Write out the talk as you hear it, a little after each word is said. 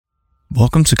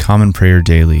Welcome to Common Prayer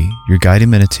Daily, your guided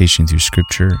meditation through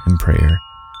scripture and prayer.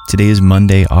 Today is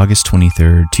Monday, August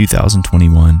 23rd,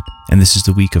 2021, and this is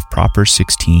the week of Proper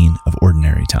 16 of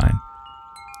Ordinary Time.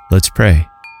 Let's pray.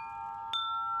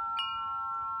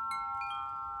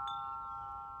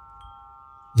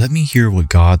 Let me hear what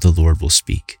God the Lord will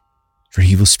speak, for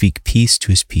he will speak peace to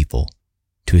his people,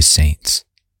 to his saints.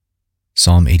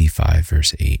 Psalm 85,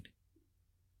 verse 8.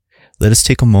 Let us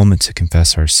take a moment to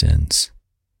confess our sins.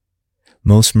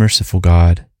 Most merciful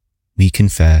God, we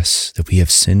confess that we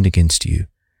have sinned against you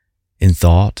in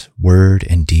thought, word,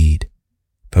 and deed,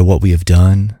 by what we have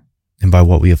done and by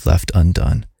what we have left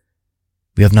undone.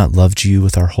 We have not loved you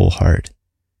with our whole heart.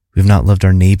 We have not loved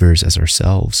our neighbors as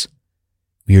ourselves.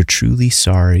 We are truly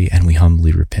sorry and we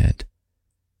humbly repent.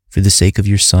 For the sake of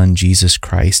your Son, Jesus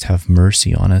Christ, have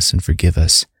mercy on us and forgive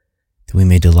us, that we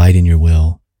may delight in your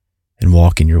will and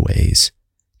walk in your ways,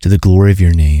 to the glory of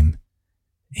your name.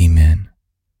 Amen.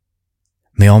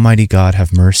 May Almighty God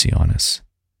have mercy on us,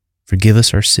 forgive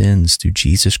us our sins through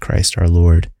Jesus Christ our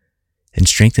Lord, and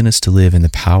strengthen us to live in the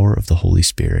power of the Holy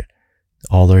Spirit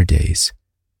all our days.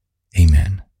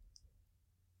 Amen.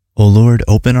 O Lord,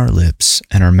 open our lips,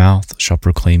 and our mouth shall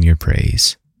proclaim your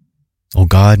praise. O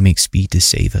God, make speed to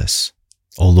save us.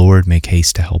 O Lord, make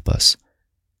haste to help us.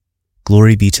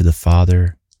 Glory be to the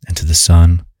Father, and to the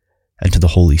Son, and to the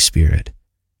Holy Spirit,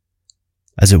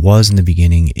 as it was in the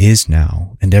beginning, is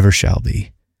now, and ever shall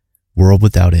be, world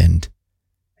without end.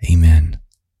 Amen.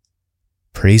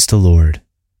 Praise the Lord.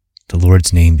 The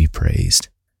Lord's name be praised.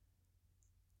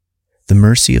 The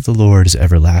mercy of the Lord is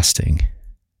everlasting.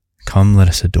 Come, let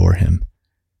us adore him.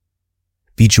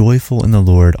 Be joyful in the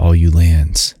Lord, all you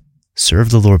lands.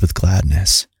 Serve the Lord with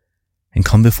gladness, and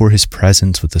come before his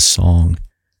presence with a song.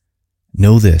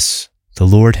 Know this, the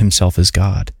Lord himself is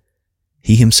God.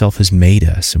 He himself has made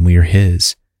us, and we are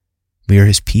his. We are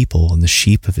his people and the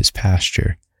sheep of his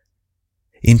pasture.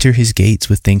 Enter his gates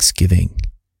with thanksgiving.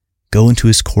 Go into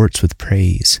his courts with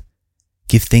praise.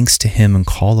 Give thanks to him and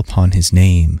call upon his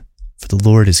name, for the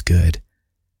Lord is good.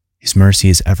 His mercy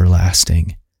is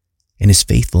everlasting, and his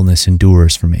faithfulness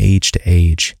endures from age to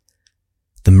age.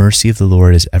 The mercy of the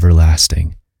Lord is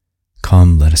everlasting.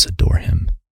 Come, let us adore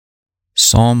him.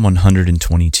 Psalm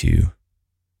 122.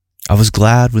 I was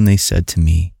glad when they said to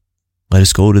me, let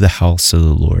us go to the house of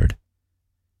the Lord.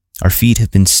 Our feet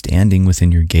have been standing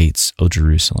within your gates, O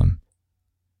Jerusalem.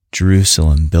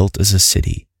 Jerusalem, built as a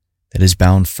city that is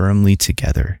bound firmly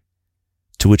together,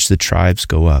 to which the tribes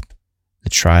go up, the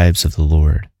tribes of the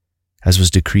Lord, as was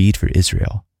decreed for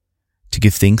Israel, to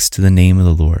give thanks to the name of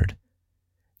the Lord.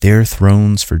 There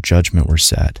thrones for judgment were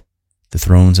set, the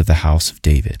thrones of the house of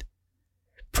David.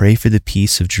 Pray for the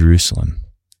peace of Jerusalem.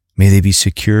 May they be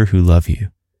secure who love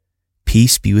you.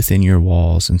 Peace be within your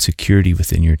walls and security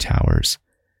within your towers.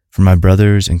 For my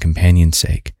brothers and companions'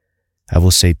 sake, I will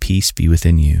say peace be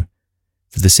within you.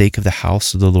 For the sake of the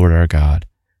house of the Lord our God,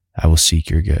 I will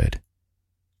seek your good.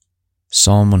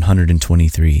 Psalm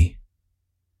 123.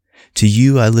 To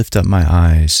you I lift up my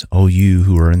eyes, O you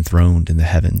who are enthroned in the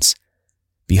heavens.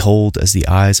 Behold, as the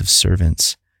eyes of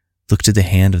servants look to the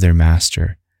hand of their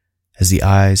master, as the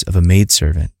eyes of a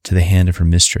maidservant to the hand of her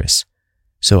mistress,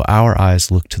 so our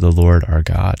eyes look to the Lord our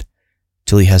God,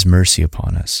 till he has mercy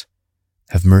upon us.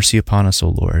 Have mercy upon us, O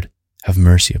Lord, have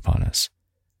mercy upon us.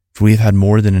 For we have had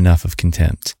more than enough of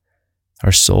contempt.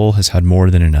 Our soul has had more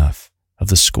than enough of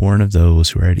the scorn of those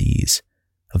who are at ease,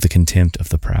 of the contempt of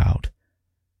the proud.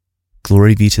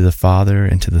 Glory be to the Father,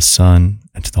 and to the Son,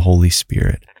 and to the Holy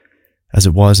Spirit, as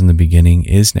it was in the beginning,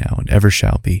 is now, and ever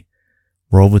shall be,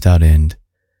 world without end.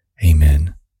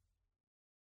 Amen.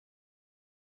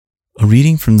 A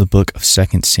reading from the book of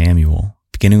 2 Samuel,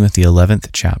 beginning with the 11th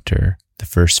chapter, the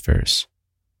first verse.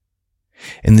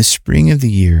 In the spring of the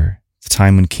year, the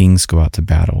time when kings go out to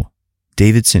battle,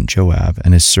 David sent Joab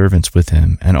and his servants with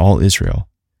him and all Israel,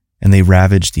 and they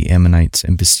ravaged the Ammonites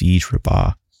and besieged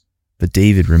Rabbah, but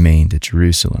David remained at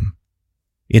Jerusalem.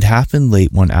 It happened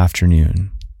late one afternoon,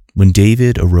 when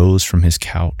David arose from his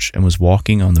couch and was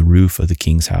walking on the roof of the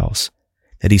king's house,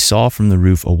 that he saw from the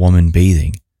roof a woman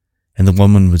bathing, and the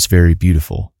woman was very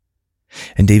beautiful.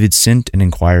 And David sent and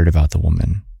inquired about the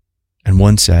woman. And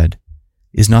one said,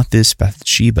 Is not this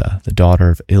Bathsheba, the daughter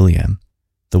of Eliam,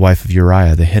 the wife of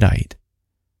Uriah the Hittite?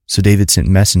 So David sent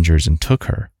messengers and took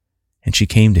her, and she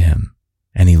came to him,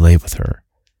 and he lay with her.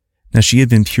 Now she had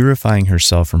been purifying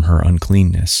herself from her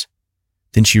uncleanness.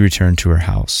 Then she returned to her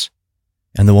house.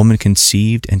 And the woman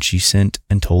conceived, and she sent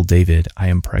and told David, I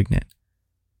am pregnant.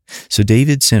 So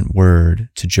David sent word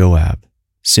to Joab,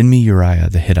 Send me Uriah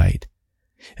the Hittite.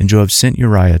 And Joab sent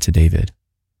Uriah to David.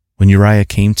 When Uriah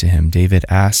came to him, David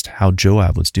asked how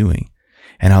Joab was doing,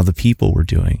 and how the people were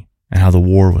doing, and how the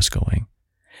war was going.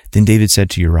 Then David said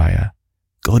to Uriah,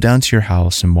 "Go down to your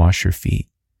house and wash your feet."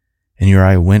 And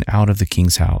Uriah went out of the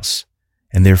king's house,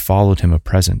 and there followed him a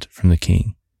present from the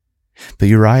king. But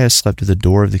Uriah slept at the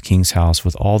door of the king's house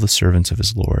with all the servants of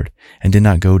his lord, and did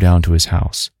not go down to his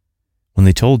house. When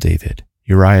they told David,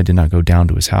 Uriah did not go down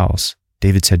to his house,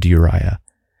 David said to Uriah,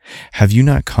 "Have you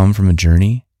not come from a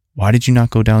journey? Why did you not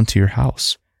go down to your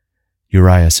house?"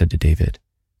 Uriah said to David,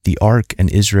 "The ark and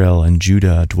Israel and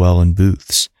Judah dwell in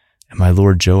booths, and my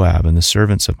lord Joab and the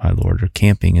servants of my lord are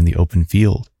camping in the open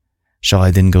field. Shall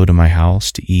I then go to my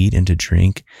house to eat and to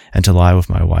drink and to lie with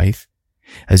my wife?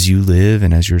 As you live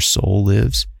and as your soul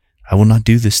lives, I will not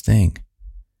do this thing."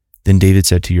 Then David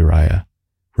said to Uriah,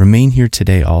 "Remain here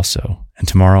today also, and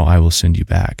tomorrow I will send you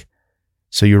back."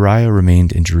 So Uriah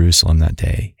remained in Jerusalem that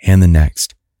day and the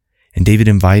next. And David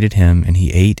invited him, and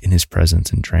he ate in his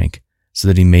presence and drank, so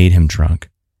that he made him drunk.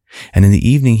 And in the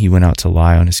evening he went out to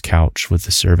lie on his couch with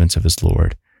the servants of his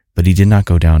lord, but he did not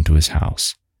go down to his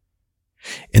house.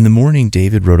 In the morning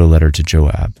David wrote a letter to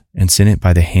Joab, and sent it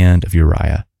by the hand of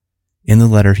Uriah. In the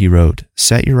letter he wrote,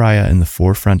 "Set Uriah in the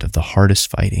forefront of the hardest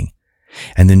fighting,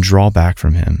 and then draw back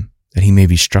from him, that he may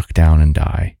be struck down and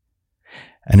die."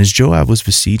 And as Joab was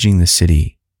besieging the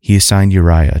city, he assigned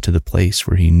Uriah to the place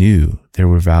where he knew there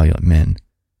were valiant men.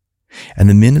 And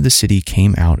the men of the city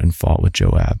came out and fought with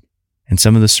Joab, and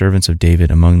some of the servants of David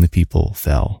among the people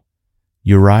fell.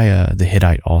 Uriah the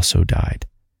Hittite also died.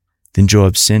 Then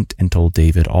Joab sent and told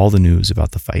David all the news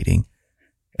about the fighting.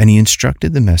 And he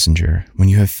instructed the messenger, "When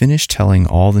you have finished telling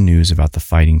all the news about the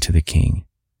fighting to the king,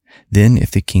 then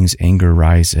if the king's anger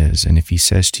rises, and if he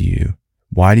says to you,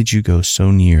 'Why did you go so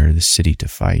near the city to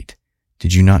fight?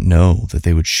 Did you not know that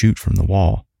they would shoot from the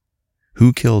wall?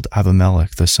 Who killed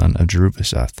Abimelech the son of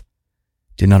Jerubbaal?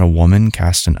 Did not a woman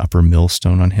cast an upper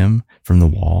millstone on him from the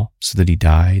wall, so that he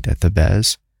died at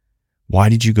Thebez? Why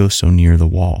did you go so near the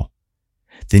wall?'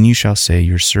 Then you shall say,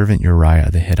 'Your servant Uriah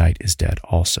the Hittite is dead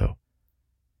also.'"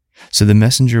 So the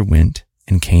messenger went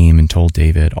and came and told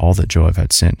David all that Joab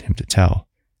had sent him to tell.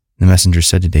 The messenger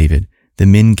said to David, "The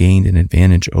men gained an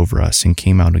advantage over us and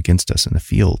came out against us in the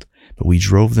field, but we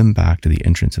drove them back to the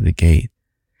entrance of the gate.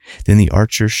 Then the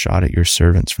archers shot at your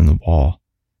servants from the wall.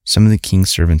 Some of the king's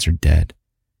servants are dead,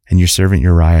 and your servant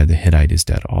Uriah the Hittite is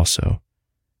dead also."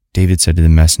 David said to the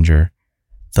messenger,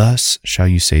 "Thus shall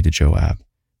you say to Joab,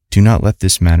 'Do not let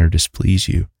this matter displease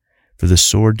you, for the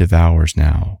sword devours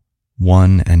now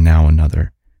one and now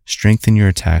another. Strengthen your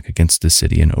attack against the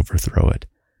city and overthrow it,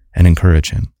 and encourage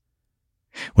him.'"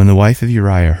 When the wife of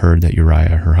Uriah heard that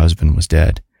Uriah her husband was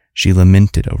dead, she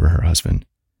lamented over her husband.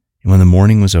 And when the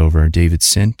mourning was over, David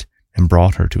sent and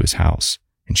brought her to his house,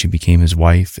 and she became his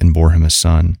wife and bore him a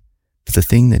son. But the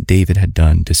thing that David had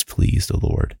done displeased the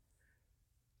Lord.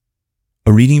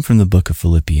 A reading from the book of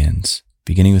Philippians,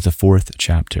 beginning with the 4th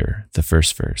chapter, the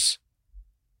 1st verse.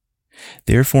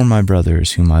 "Therefore, my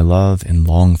brothers, whom I love and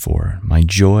long for, my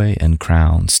joy and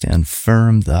crown, stand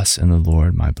firm thus in the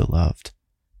Lord, my beloved.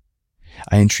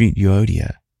 I entreat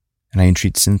Euodia, and I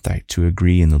entreat Syntyche to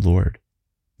agree in the Lord.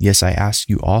 Yes, I ask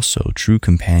you also, true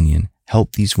companion,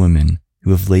 help these women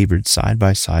who have labored side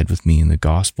by side with me in the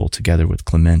gospel, together with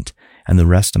Clement and the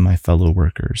rest of my fellow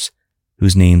workers,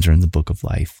 whose names are in the book of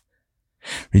life.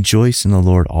 Rejoice in the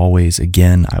Lord always.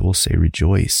 Again, I will say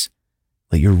rejoice.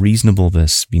 Let your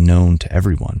reasonableness be known to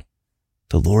everyone.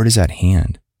 The Lord is at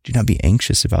hand. Do not be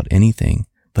anxious about anything,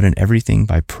 but in everything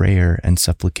by prayer and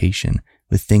supplication,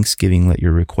 with thanksgiving let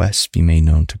your requests be made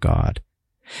known to God.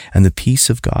 And the peace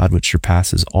of God, which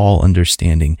surpasses all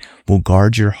understanding, will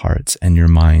guard your hearts and your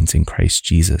minds in Christ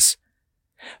Jesus.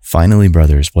 Finally,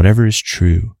 brothers, whatever is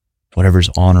true, whatever is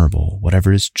honorable,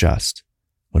 whatever is just,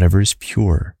 whatever is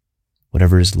pure,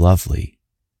 whatever is lovely,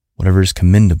 whatever is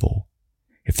commendable,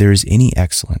 if there is any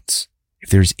excellence, if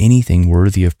there is anything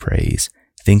worthy of praise,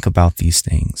 think about these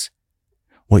things.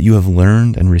 What you have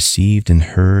learned and received and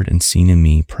heard and seen in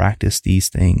me, practice these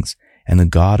things, and the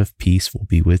God of peace will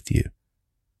be with you.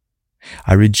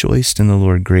 I rejoiced in the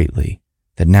Lord greatly,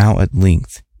 that now at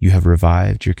length you have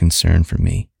revived your concern for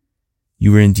me.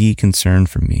 You were indeed concerned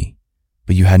for me,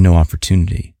 but you had no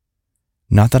opportunity.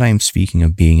 Not that I am speaking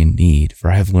of being in need,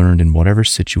 for I have learned in whatever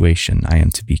situation I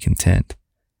am to be content.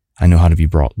 I know how to be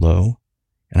brought low,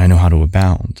 and I know how to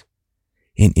abound.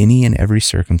 In any and every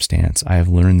circumstance, I have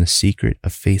learned the secret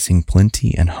of facing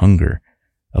plenty and hunger,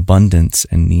 abundance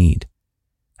and need.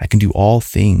 I can do all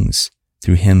things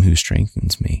through him who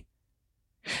strengthens me.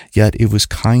 Yet it was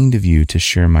kind of you to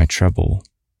share my trouble.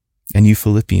 And you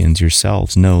Philippians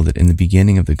yourselves know that in the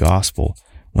beginning of the gospel,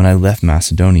 when I left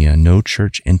Macedonia, no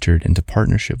church entered into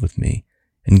partnership with me,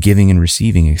 and giving and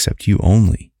receiving except you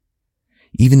only.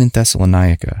 Even in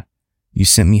Thessalonica, you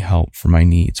sent me help for my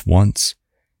needs once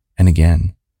and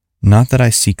again. Not that I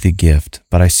seek the gift,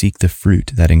 but I seek the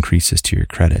fruit that increases to your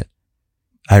credit.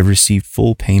 I have received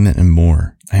full payment and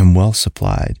more. I am well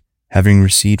supplied, having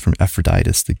received from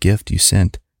Epaphroditus the gift you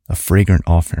sent, a fragrant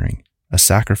offering, a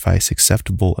sacrifice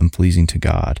acceptable and pleasing to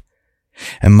God.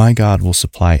 And my God will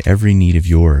supply every need of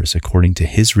yours according to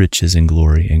his riches and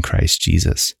glory in Christ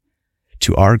Jesus.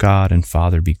 To our God and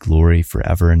Father be glory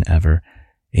forever and ever.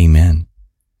 Amen.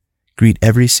 Greet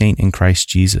every saint in Christ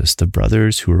Jesus. The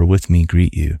brothers who are with me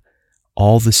greet you.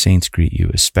 All the saints greet you,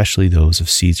 especially those of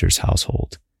Caesar's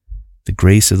household. The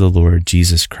grace of the Lord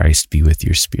Jesus Christ be with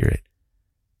your spirit.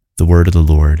 The word of the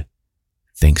Lord.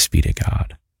 Thanks be to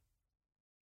God.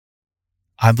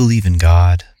 I believe in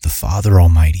God, the Father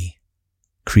Almighty,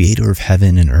 creator of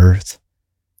heaven and earth.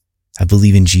 I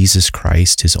believe in Jesus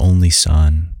Christ, his only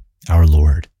Son, our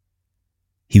Lord.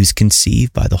 He was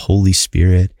conceived by the Holy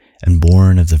Spirit and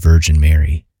born of the Virgin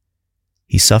Mary.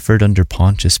 He suffered under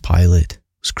Pontius Pilate,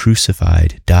 was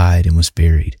crucified, died, and was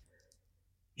buried.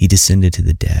 He descended to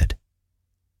the dead.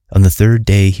 On the third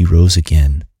day he rose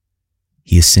again.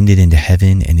 He ascended into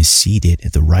heaven and is seated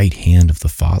at the right hand of the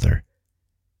Father.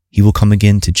 He will come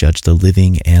again to judge the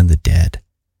living and the dead.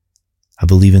 I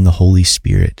believe in the Holy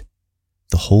Spirit,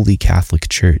 the Holy Catholic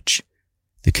Church,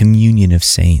 the communion of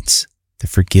saints, the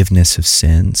forgiveness of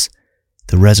sins,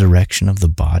 the resurrection of the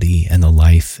body, and the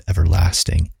life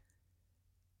everlasting.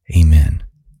 Amen.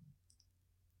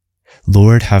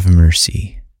 Lord, have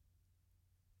mercy.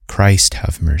 Christ,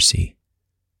 have mercy.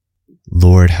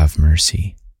 Lord, have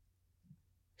mercy.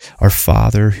 Our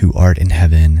Father, who art in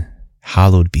heaven,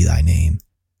 hallowed be thy name.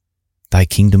 Thy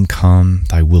kingdom come,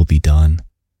 thy will be done,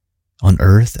 on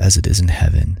earth as it is in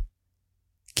heaven.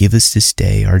 Give us this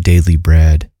day our daily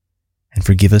bread, and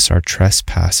forgive us our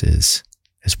trespasses,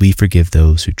 as we forgive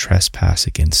those who trespass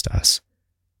against us.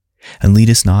 And lead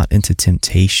us not into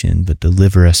temptation, but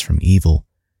deliver us from evil.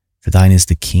 For thine is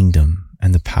the kingdom,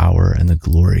 and the power, and the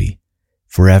glory,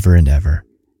 forever and ever.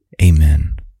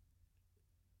 Amen.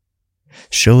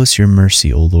 Show us your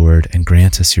mercy, O Lord, and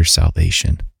grant us your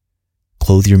salvation.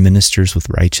 Clothe your ministers with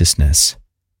righteousness.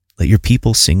 Let your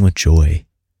people sing with joy.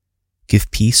 Give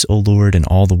peace, O Lord, in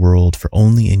all the world, for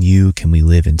only in you can we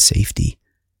live in safety.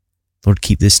 Lord,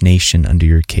 keep this nation under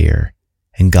your care,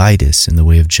 and guide us in the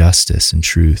way of justice and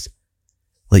truth.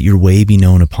 Let your way be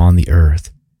known upon the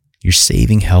earth, your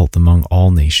saving health among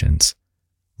all nations.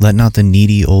 Let not the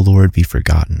needy, O Lord, be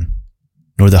forgotten,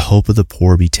 nor the hope of the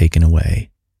poor be taken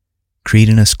away. Create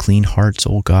in us clean hearts,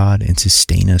 O God, and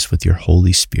sustain us with your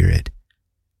Holy Spirit.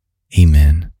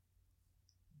 Amen.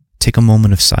 Take a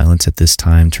moment of silence at this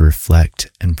time to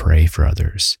reflect and pray for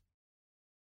others.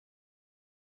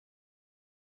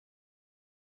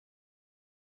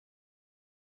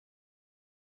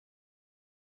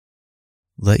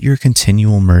 Let your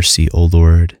continual mercy, O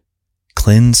Lord,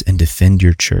 cleanse and defend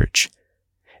your church,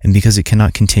 and because it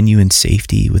cannot continue in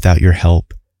safety without your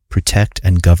help, protect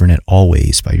and govern it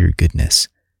always by your goodness.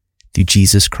 Through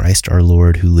Jesus Christ our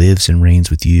Lord, who lives and reigns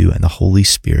with you and the Holy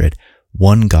Spirit,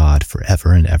 one God,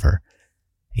 forever and ever.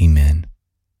 Amen.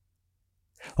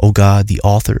 O God, the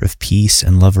author of peace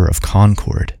and lover of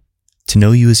concord, to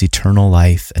know you is eternal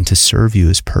life and to serve you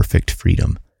is perfect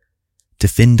freedom.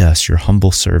 Defend us, your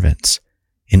humble servants,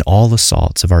 in all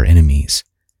assaults of our enemies,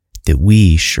 that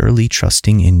we, surely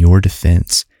trusting in your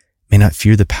defense, may not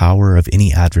fear the power of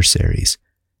any adversaries,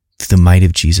 through the might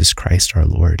of Jesus Christ our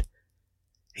Lord.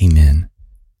 Amen.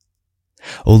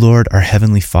 O Lord, our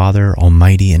heavenly Father,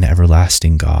 almighty and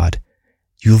everlasting God,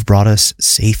 you have brought us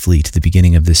safely to the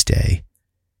beginning of this day.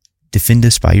 Defend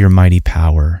us by your mighty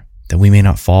power, that we may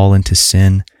not fall into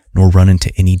sin nor run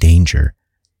into any danger,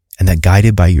 and that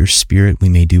guided by your Spirit we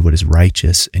may do what is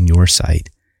righteous in your sight,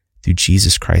 through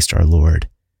Jesus Christ our Lord.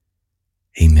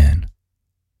 Amen.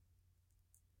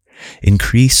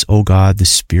 Increase, O God, the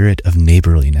spirit of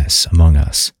neighborliness among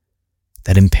us,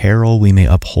 that in peril we may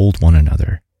uphold one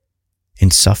another,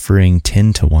 in suffering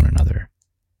tend to one another,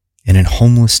 and in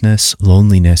homelessness,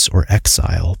 loneliness, or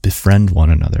exile befriend one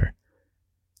another.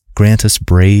 Grant us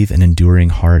brave and enduring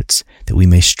hearts, that we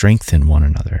may strengthen one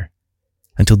another,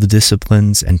 until the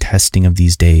disciplines and testing of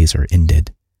these days are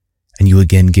ended, and you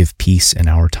again give peace in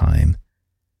our time.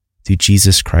 Through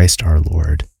Jesus Christ our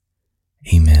Lord.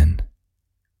 Amen.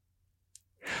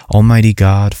 Almighty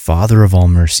God, Father of all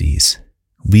mercies,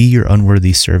 we, your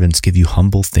unworthy servants, give you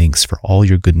humble thanks for all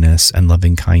your goodness and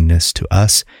loving kindness to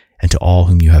us and to all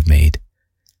whom you have made.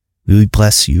 We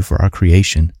bless you for our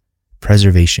creation,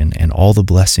 preservation, and all the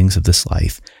blessings of this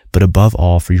life, but above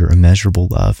all for your immeasurable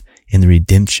love in the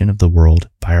redemption of the world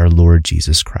by our Lord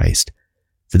Jesus Christ,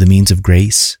 for the means of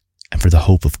grace and for the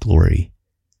hope of glory.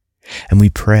 And we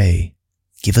pray,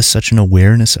 give us such an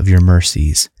awareness of your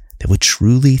mercies that with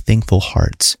truly thankful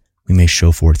hearts we may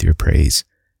show forth your praise,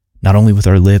 not only with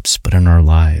our lips but in our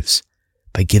lives,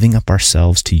 by giving up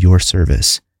ourselves to your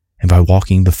service and by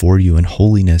walking before you in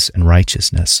holiness and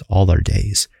righteousness all our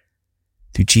days.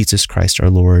 Through Jesus Christ our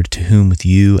Lord, to whom with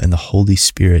you and the Holy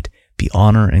Spirit be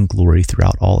honor and glory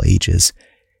throughout all ages.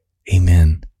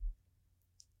 Amen.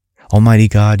 Almighty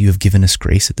God, you have given us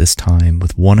grace at this time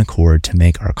with one accord to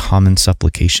make our common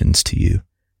supplications to you.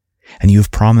 And you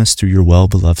have promised through your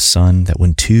well-beloved Son that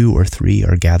when 2 or 3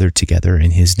 are gathered together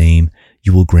in his name,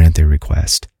 you will grant their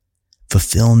request.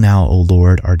 Fulfill now, O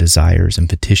Lord, our desires and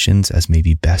petitions as may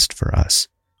be best for us,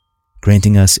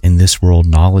 granting us in this world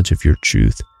knowledge of your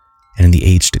truth, and in the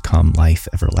age to come life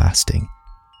everlasting.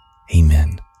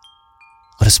 Amen.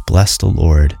 Let us bless the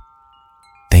Lord.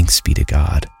 Thanks be to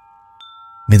God.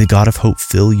 May the God of hope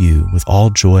fill you with all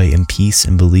joy and peace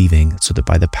in believing, so that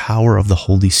by the power of the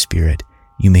Holy Spirit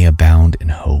you may abound in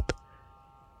hope.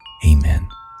 Amen.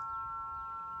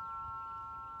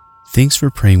 Thanks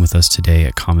for praying with us today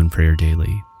at Common Prayer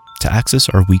Daily. To access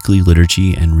our weekly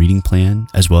liturgy and reading plan,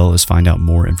 as well as find out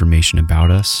more information about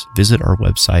us, visit our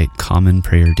website,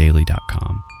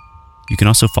 commonprayerdaily.com. You can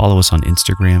also follow us on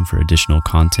Instagram for additional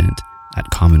content at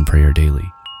Common Prayer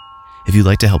Daily. If you'd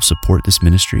like to help support this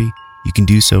ministry, you can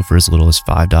do so for as little as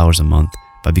 $5 a month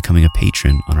by becoming a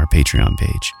patron on our Patreon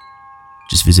page.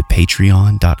 Just visit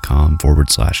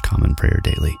patreon.com/Common Prayer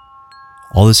Daily.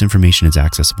 All this information is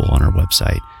accessible on our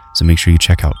website, so make sure you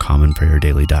check out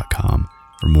commonprayerdaily.com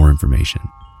for more information.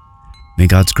 May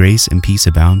God's grace and peace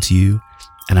abound to you,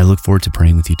 and I look forward to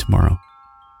praying with you tomorrow.